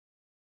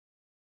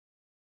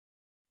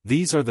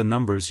These are the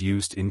numbers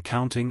used in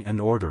counting and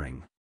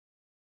ordering.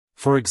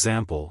 For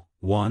example,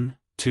 1,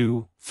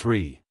 2,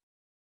 3.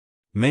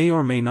 May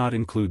or may not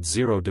include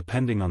 0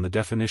 depending on the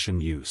definition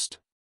used.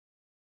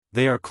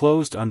 They are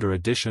closed under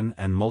addition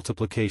and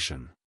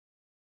multiplication.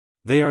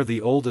 They are the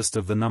oldest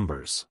of the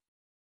numbers.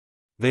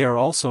 They are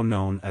also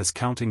known as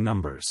counting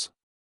numbers.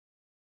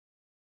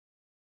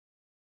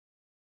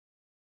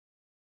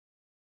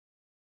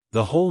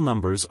 The whole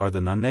numbers are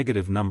the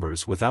non-negative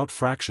numbers without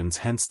fractions,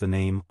 hence the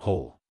name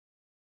whole.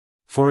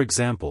 For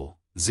example,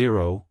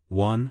 0,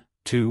 1,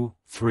 2,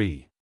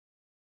 3.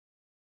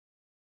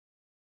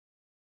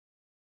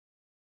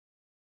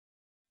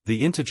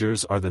 The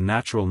integers are the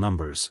natural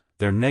numbers,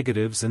 their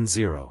negatives and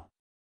 0.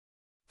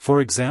 For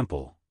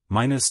example,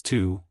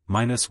 -2,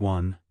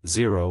 -1,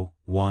 0,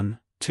 1,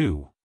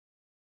 2.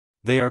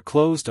 They are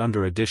closed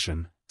under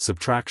addition,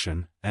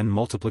 subtraction, and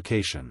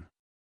multiplication.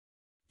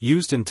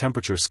 Used in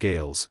temperature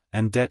scales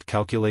and debt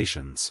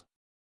calculations.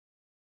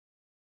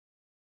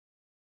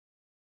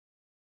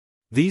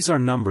 These are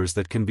numbers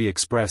that can be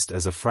expressed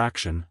as a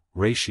fraction,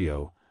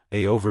 ratio,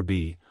 a over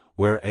b,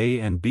 where a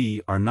and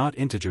b are not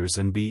integers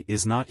and b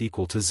is not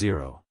equal to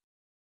 0.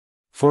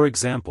 For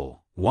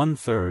example,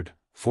 1/3,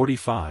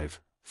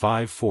 45,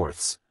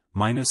 5/4,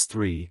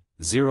 -3,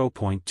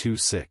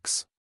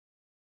 0.26.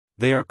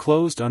 They are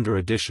closed under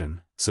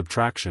addition,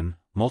 subtraction,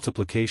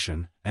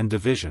 multiplication, and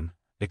division,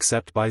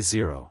 except by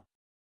 0.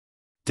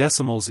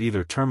 Decimals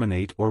either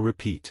terminate or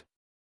repeat.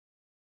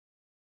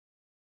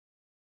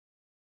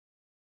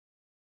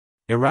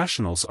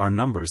 Irrationals are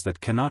numbers that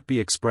cannot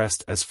be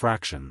expressed as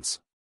fractions.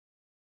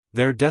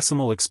 Their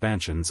decimal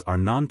expansions are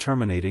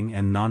non-terminating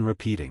and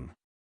non-repeating.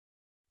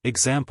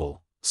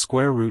 Example,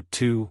 square root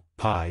 2,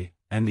 pi,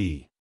 and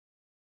e.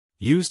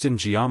 Used in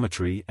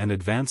geometry and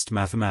advanced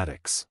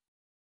mathematics.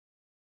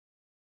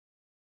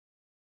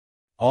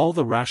 All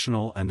the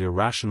rational and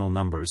irrational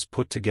numbers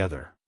put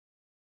together.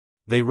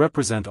 They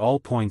represent all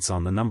points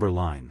on the number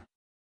line.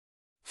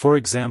 For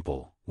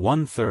example,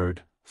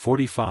 1/3,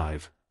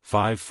 45,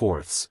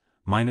 5/4,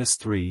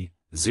 -3,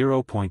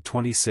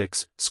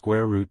 0.26,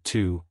 square root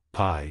 2,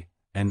 pi,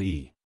 and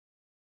e.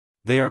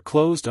 They are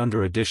closed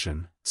under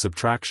addition,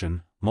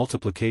 subtraction,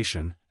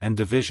 multiplication, and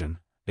division,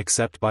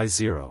 except by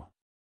 0.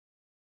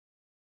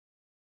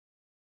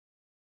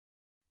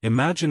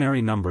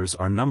 Imaginary numbers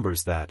are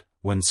numbers that,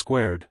 when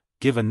squared,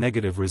 give a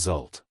negative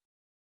result.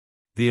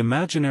 The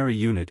imaginary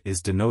unit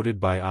is denoted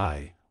by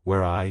I,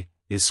 where I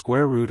is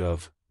square root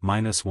of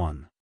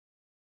 -1.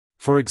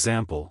 For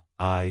example,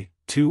 I,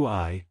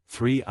 2i,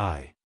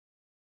 3i.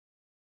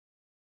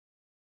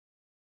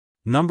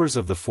 Numbers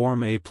of the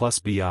form a plus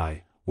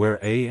bi, where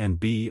a and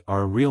b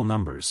are real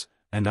numbers,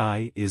 and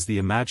I is the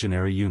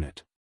imaginary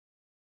unit.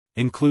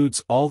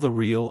 Includes all the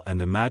real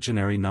and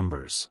imaginary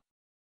numbers.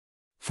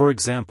 For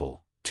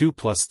example, 2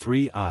 plus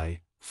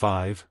 3i,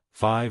 5,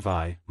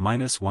 5i,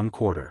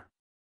 -1/4.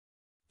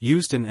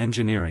 Used in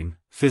engineering,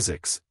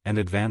 physics, and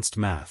advanced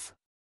math.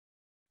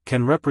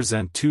 Can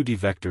represent 2D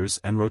vectors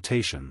and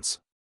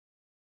rotations.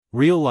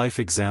 Real-life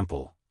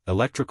example,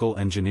 electrical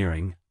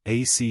engineering,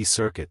 AC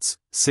circuits,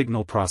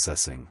 signal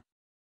processing.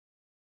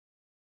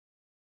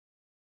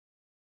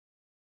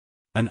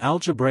 An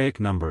algebraic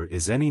number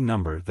is any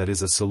number that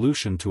is a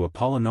solution to a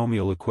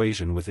polynomial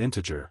equation with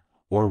integer,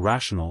 or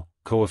rational,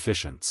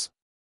 coefficients.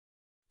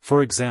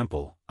 For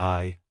example,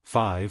 I,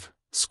 5,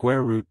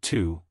 square root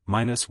 2,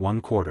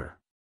 -1/4.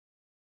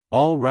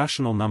 All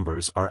rational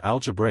numbers are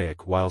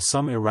algebraic while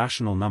some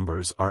irrational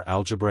numbers are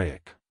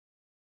algebraic.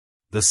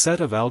 The set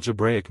of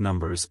algebraic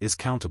numbers is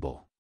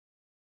countable.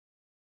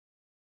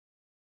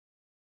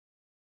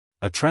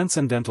 A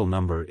transcendental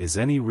number is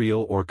any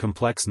real or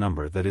complex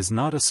number that is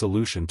not a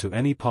solution to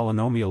any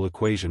polynomial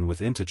equation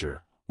with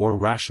integer, or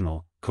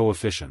rational,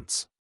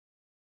 coefficients.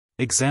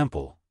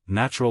 Example,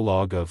 natural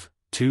log of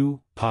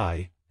 2,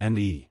 pi, and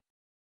e.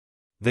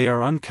 They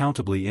are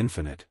uncountably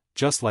infinite,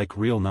 just like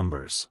real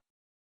numbers.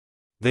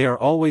 They are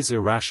always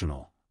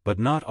irrational, but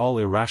not all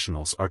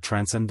irrationals are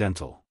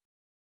transcendental.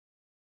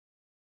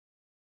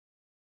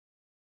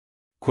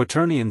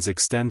 Quaternions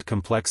extend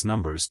complex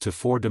numbers to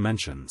 4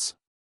 dimensions.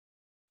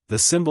 The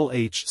symbol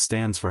H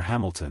stands for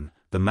Hamilton,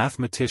 the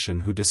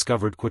mathematician who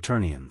discovered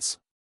quaternions.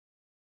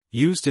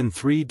 Used in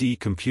 3D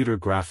computer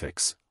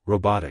graphics,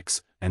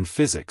 robotics, and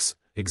physics,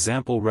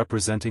 example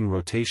representing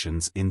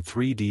rotations in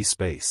 3D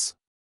space.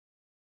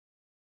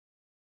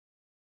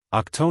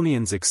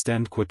 Octonions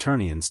extend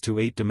quaternions to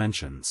 8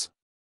 dimensions.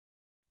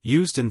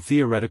 Used in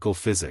theoretical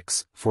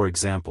physics, for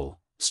example,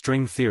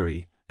 string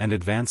theory, and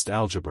advanced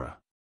algebra.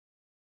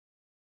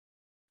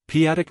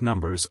 P-adic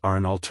numbers are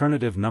an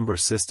alternative number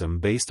system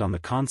based on the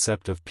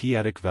concept of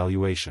p-adic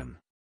valuation.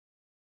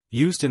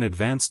 Used in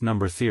advanced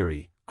number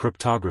theory,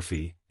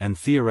 cryptography, and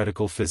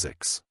theoretical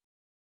physics.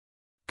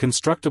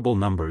 Constructible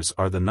numbers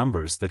are the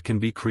numbers that can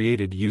be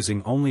created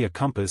using only a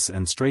compass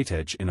and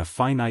straightedge in a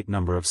finite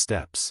number of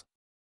steps.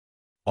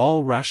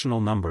 All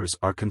rational numbers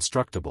are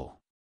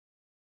constructible.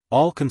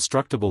 All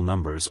constructible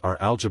numbers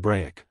are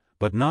algebraic,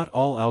 but not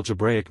all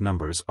algebraic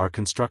numbers are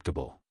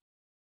constructible.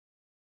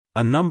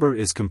 A number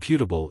is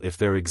computable if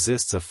there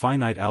exists a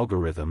finite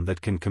algorithm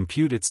that can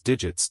compute its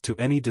digits to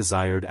any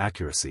desired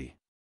accuracy.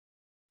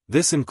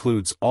 This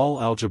includes all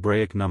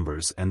algebraic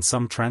numbers and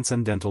some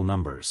transcendental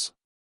numbers.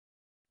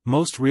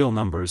 Most real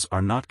numbers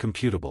are not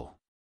computable.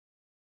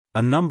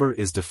 A number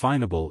is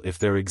definable if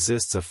there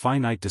exists a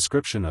finite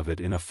description of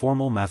it in a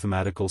formal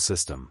mathematical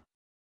system.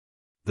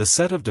 The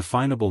set of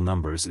definable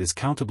numbers is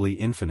countably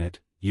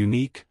infinite,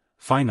 unique,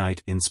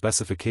 finite in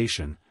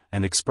specification,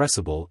 and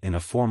expressible in a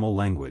formal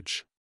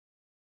language.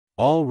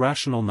 All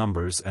rational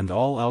numbers and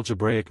all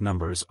algebraic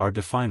numbers are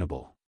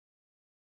definable.